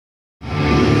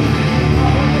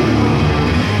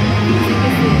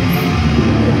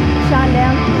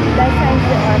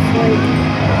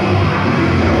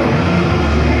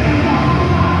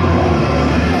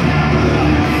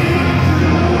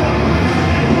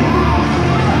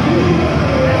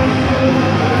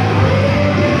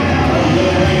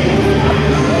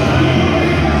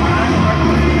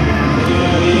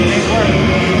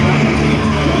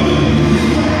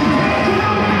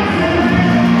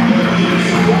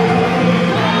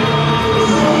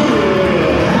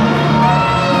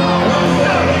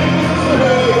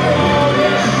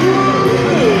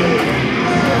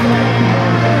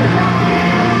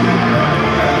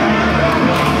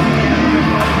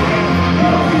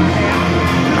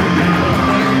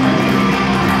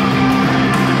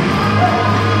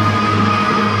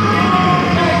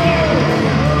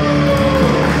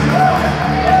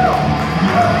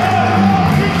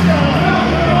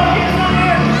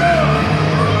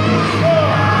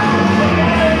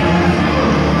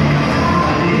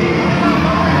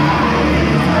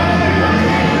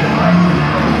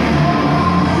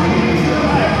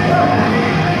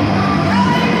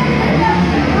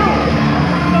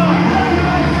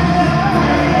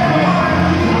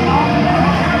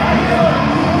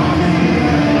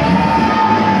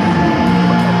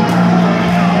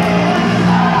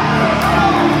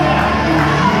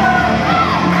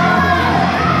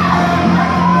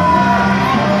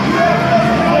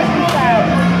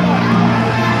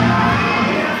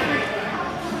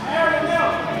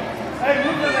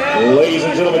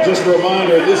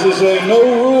say no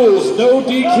rules, no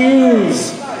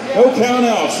DQs, no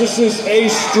countouts. This is a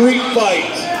street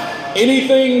fight.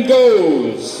 Anything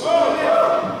goes.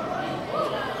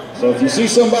 So if you see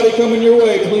somebody coming your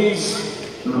way, please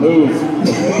move.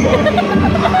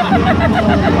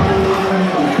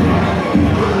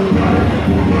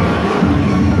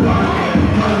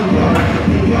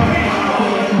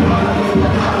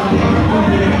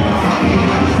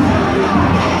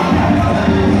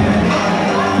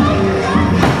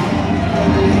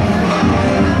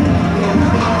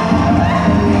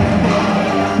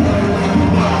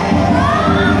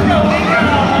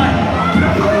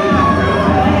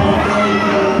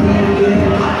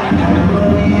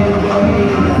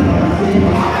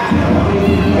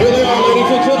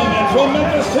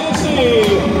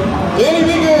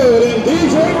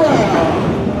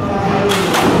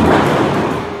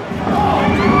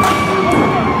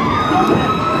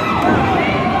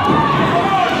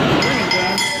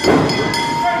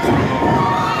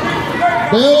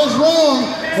 Bell is wrong,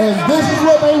 and this is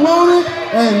what they wanted,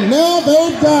 and now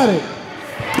they've got it.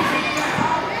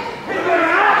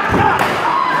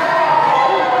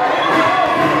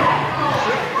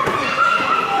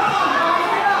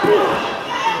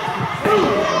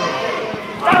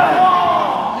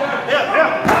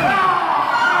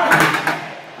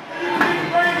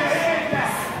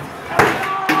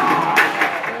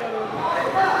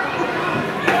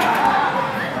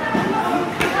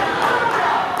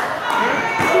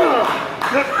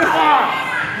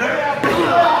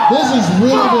 This has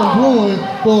really been brewing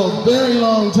for a very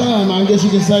long time, I guess you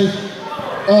can say,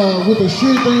 with the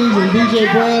shoe things and DJ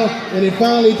Brown, and it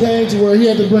finally came to where he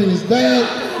had to bring his dad,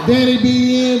 Danny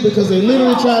B, in because they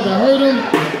literally tried to hurt him.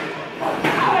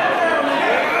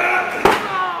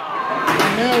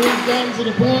 And now we've gotten to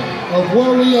the point of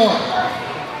where we are.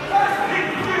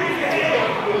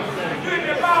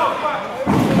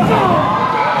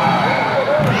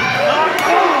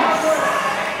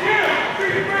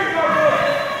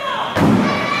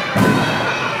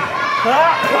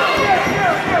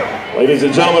 Ladies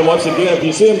and gentlemen, once again, if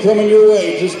you see him coming your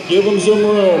way, just give him some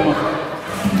room.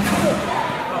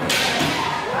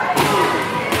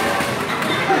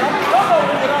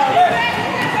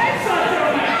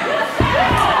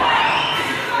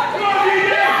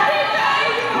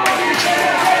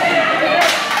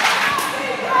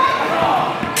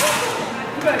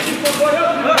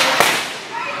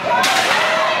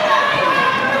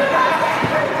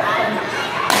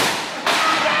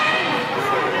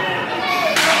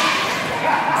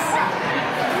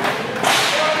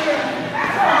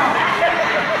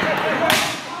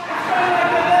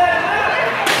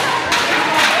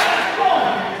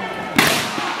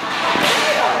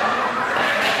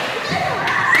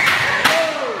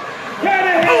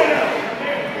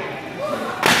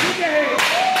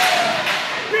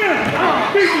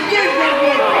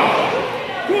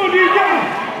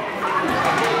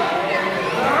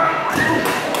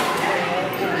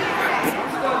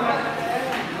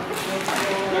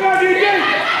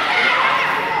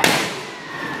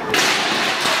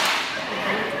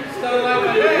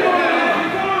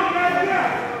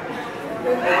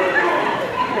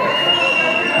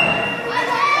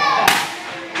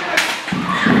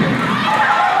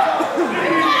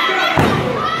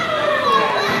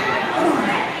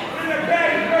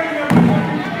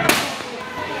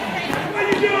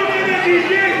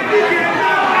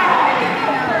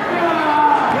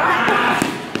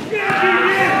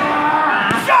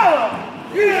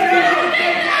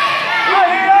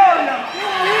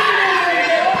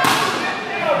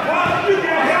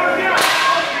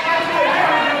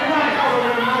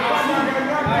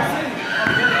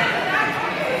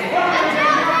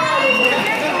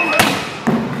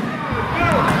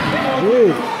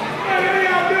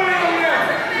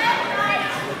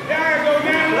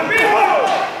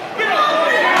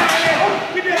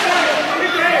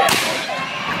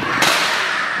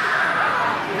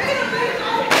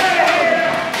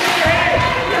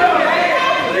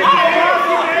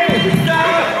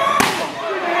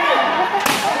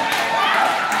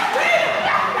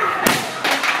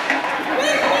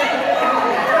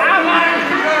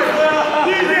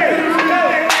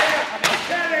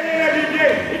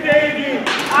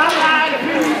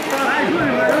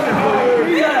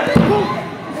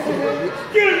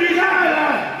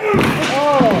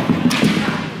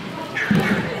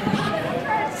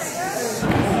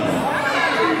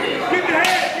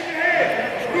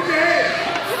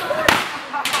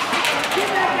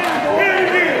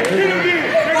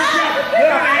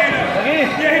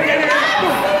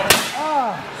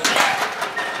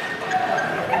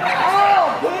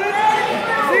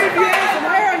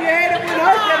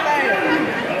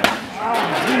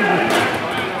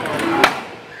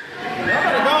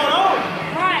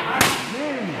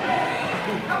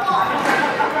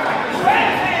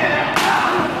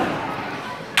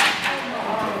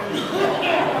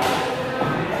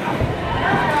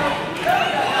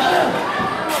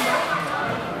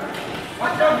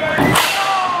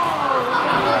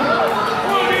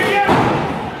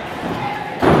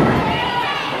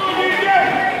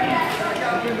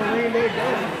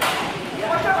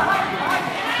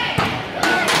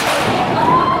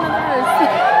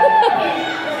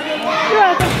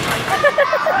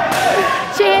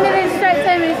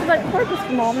 like, Corpus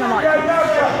Mom, and I'm like,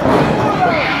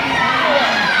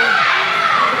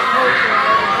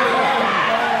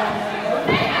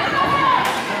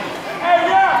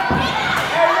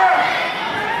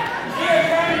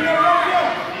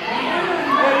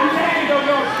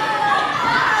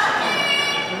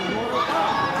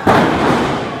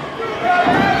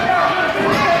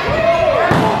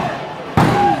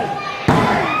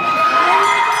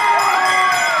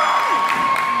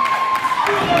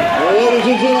 Ladies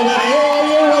and gentlemen, here are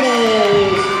your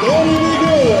winners,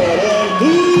 Goode and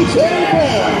DJ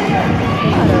Brown.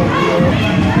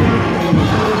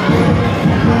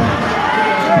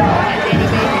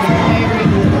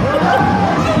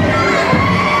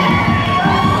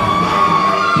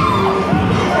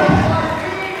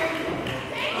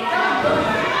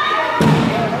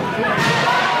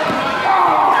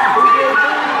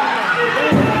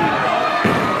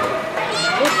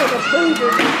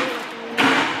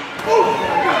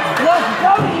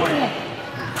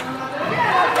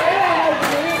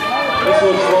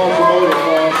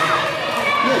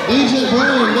 DJ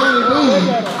Brown and Danny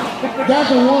Goode got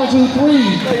the 1, 2, 3.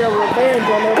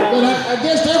 But I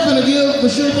guess they're going to give the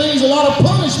sure things a lot of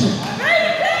punishment.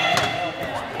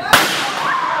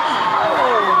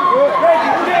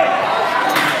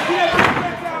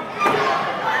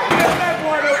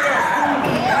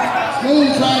 Smooth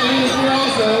trying to interfere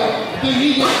also. I think he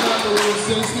got out the little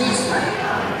senseless.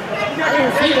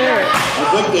 I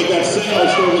think they got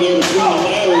sandwiched over there between the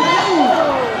ladders.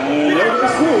 And there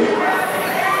goes Smooth.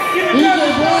 DJ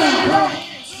Brown,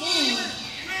 Smooth.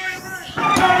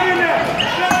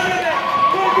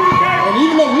 And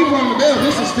even though we rung the bell,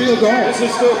 this is still going. This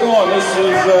is still going. This is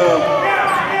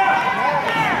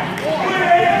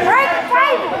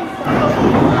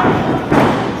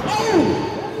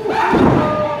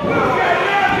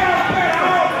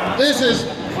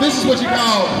This is what you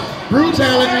call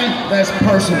brutality that's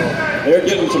personal. they're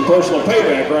getting some personal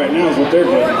payback right now is what they're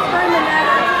getting.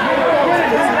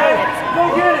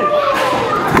 Go get it!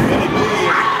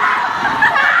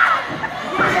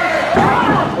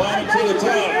 Climbing to the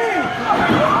top.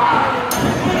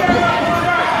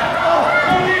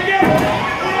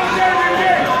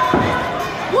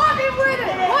 walk him with it!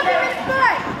 Walk him in his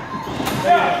butt!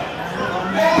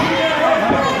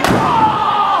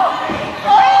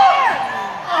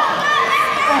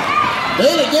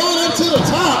 They're going up to the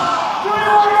top.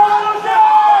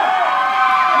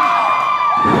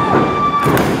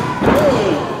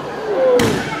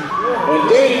 And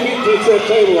Danny takes that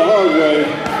table the hard way.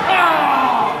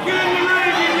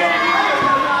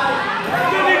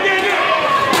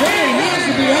 Danny has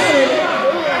to be out of it.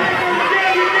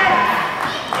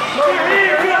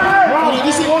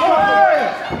 This is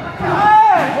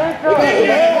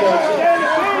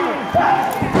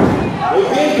They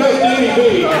handcuffed Danny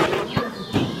Goode.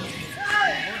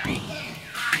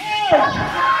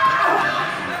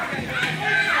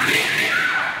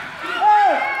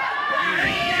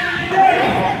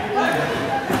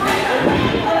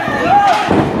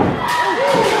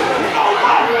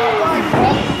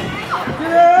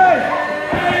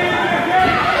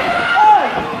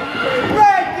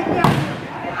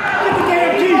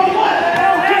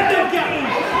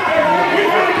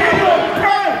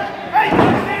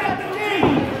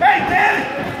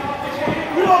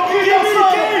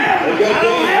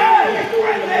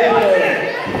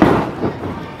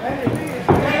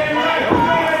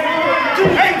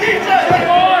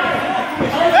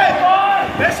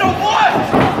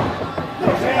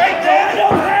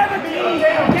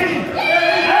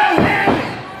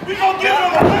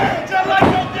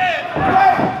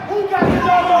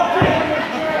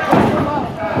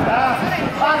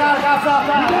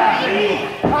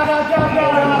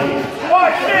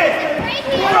 Watch this!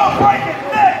 We're gonna break his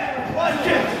neck! Watch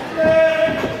this!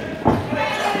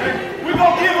 We're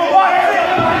gonna give him watch this!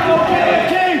 We're gonna give him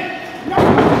king!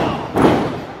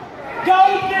 Go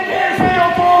get his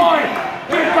little boy!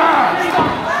 Get down!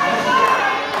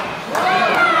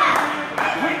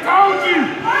 We told you!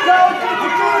 Go get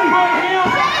the king! Put him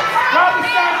right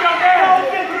beside your dad! Go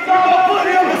get the king! Put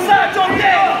him beside your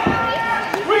dad!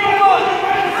 We gonna look!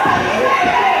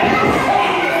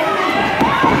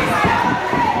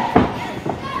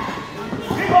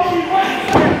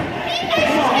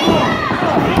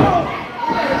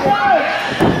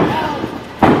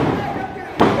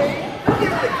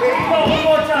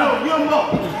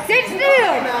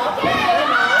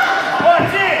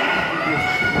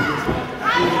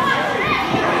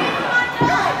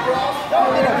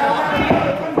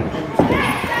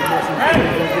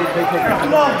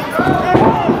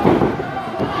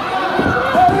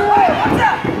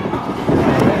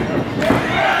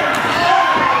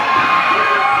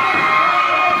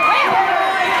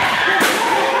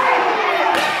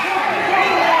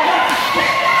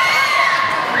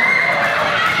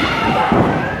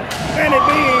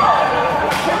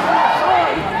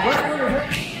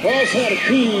 got a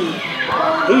key.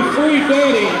 He freed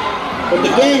Danny, but the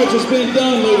damage has been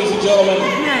done, ladies and gentlemen.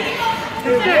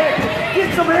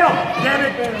 Get some help, damn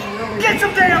it. Get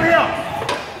some damn help.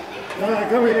 All right,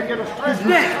 come here. His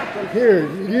neck. Here,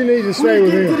 you need to stay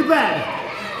with Get him him. to the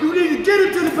back. You need to get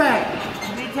him to the back.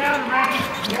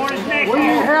 Support his neck. We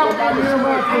need help on your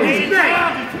back. His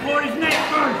neck. Support his neck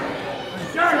first.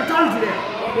 Sure, I told you that.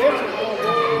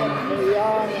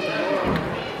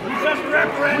 You just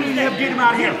wrap around his neck. Get him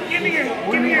out of here. Give me your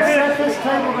hoodie. Give me your hoodie.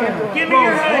 Bro, Give me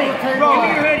your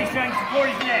hoodie, son. Support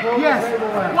his neck. Yes.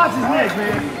 Watch his neck,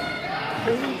 man.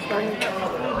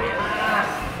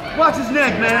 Watch his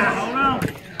neck, man. Hold on.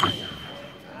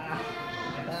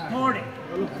 Support it.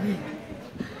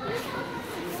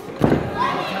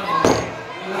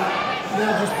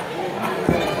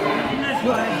 This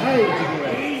way. Hey,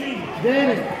 Easy.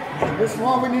 Danny, this is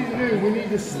what we need to do. We need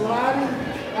to slide him.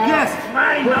 Yes.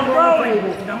 Sliding, don't roll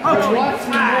it. Don't roll it. Watch his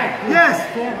Slide. neck. Yes.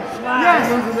 Slide.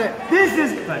 Yes. This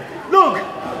is, look.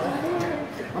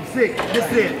 I'm sick. This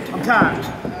is it. I'm tired.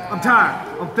 I'm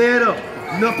tired. I'm fed up.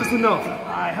 Enough is enough. All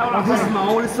right, hold on. This is my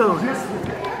only son.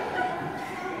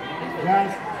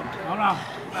 Guys, Hold on. All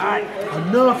right.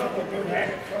 Enough.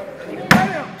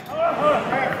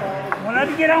 Well, let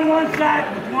me get on one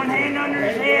side with one hand under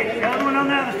his head, the other one on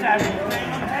the other side.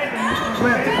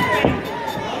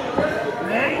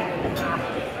 Ready?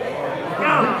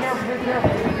 Go.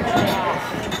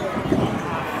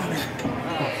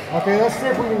 okay, let's see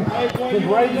if we can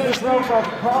raise this rope off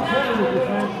the top head with this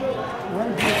thing.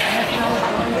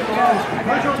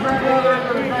 Let's go back over there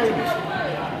to the table.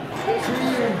 See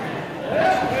you.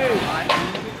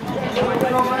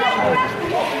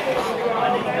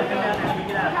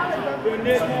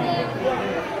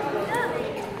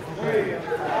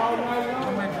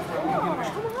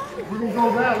 We're going to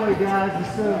go that way, guys,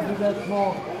 instead of do that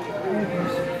small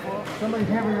entrance. Somebody's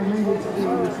having a meeting to do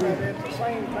this at the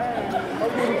same time.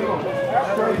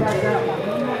 Straight back that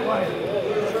way.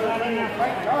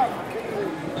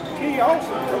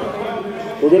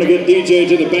 We're going to get DJ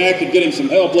to the back and get him some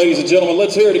help, ladies and gentlemen.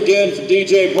 Let's hear it again for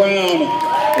DJ Brown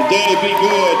and Danny Be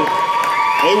Good.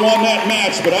 They won that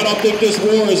match, but I don't think this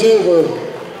war is over.